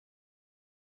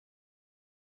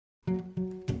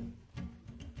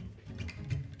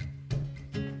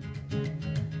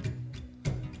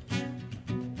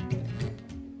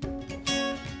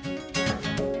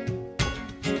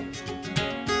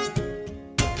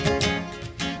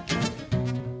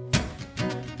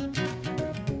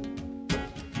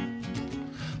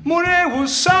Money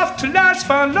was soft till lads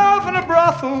found love in a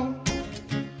brothel.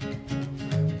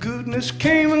 Goodness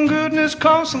came and goodness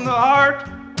comes from the heart.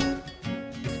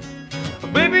 A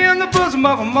baby in the bosom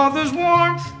of a mother's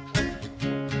warmth.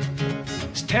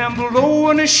 It's Tambo Low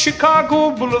and it's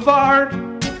Chicago Boulevard.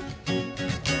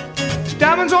 It's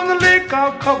diamonds on the lake,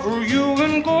 I'll cover you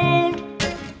in gold.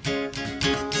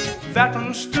 That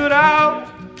one stood out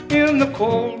in the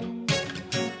cold.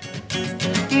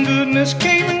 Goodness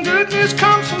came and goodness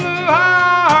comes from the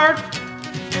heart.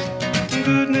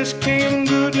 Goodness came and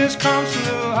goodness comes from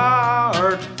the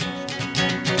heart.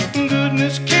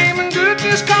 Goodness came and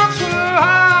goodness comes from the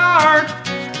heart.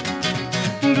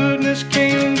 Goodness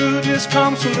came and goodness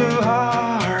comes from the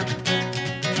heart.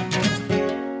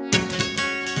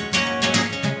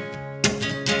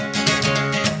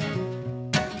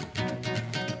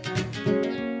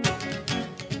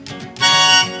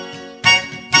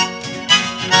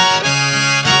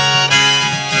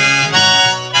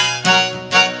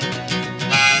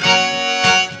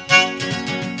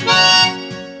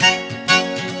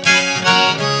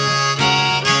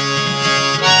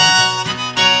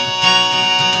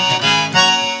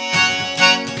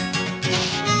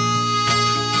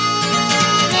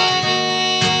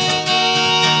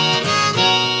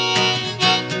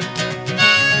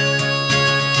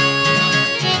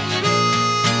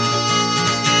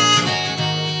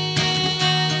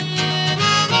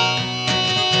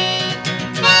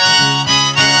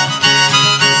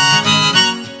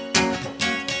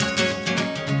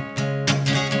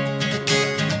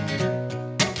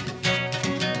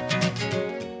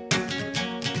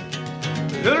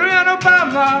 Hillary and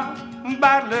Obama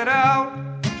battle it out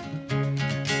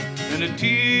in a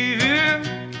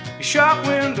TV shop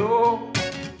window.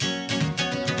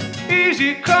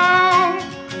 Easy come,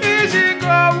 easy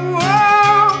go.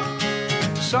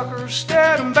 Suckers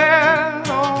staring bad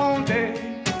all day.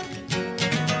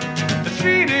 The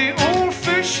 3-day-old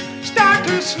fish start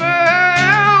to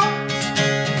smell.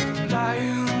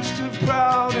 Lions stood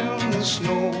proud in the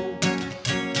snow.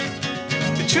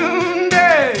 The June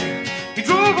day he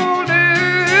drove all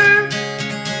day,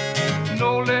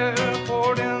 no letter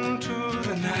poured into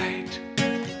the night.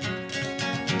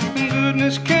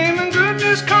 Goodness came and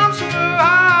goodness comes from the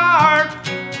heart.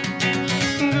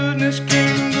 Goodness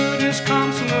came and goodness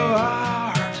comes from the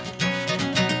heart.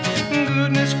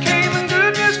 Goodness came and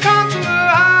goodness comes from the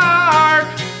heart.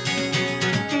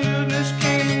 Goodness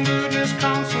came and goodness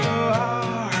comes from the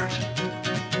heart.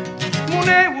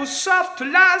 Monet was soft till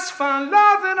last found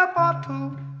love in a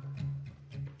bottle.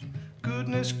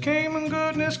 Goodness came and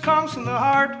goodness comes from the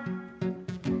heart.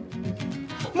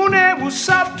 Monet was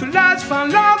soft till lads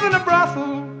found love in a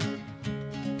brothel.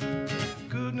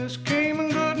 Goodness came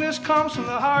and goodness comes from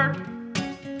the heart.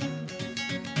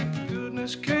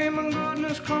 Goodness came and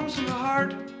goodness comes from the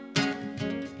heart.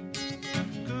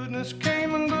 Goodness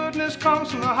came and goodness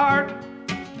comes from the heart.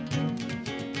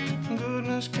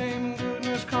 Goodness came and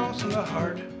goodness comes from the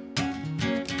heart.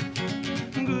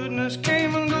 Goodness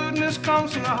came and goodness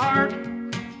comes from the heart.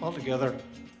 All together.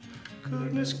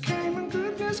 Goodness came and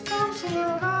goodness comes from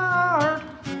the heart.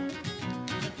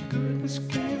 Goodness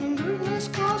came and goodness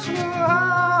comes from the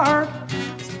heart.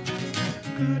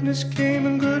 Goodness came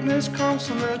and goodness comes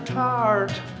from the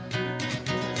tart.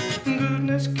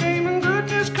 Goodness came and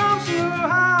goodness comes from the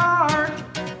heart.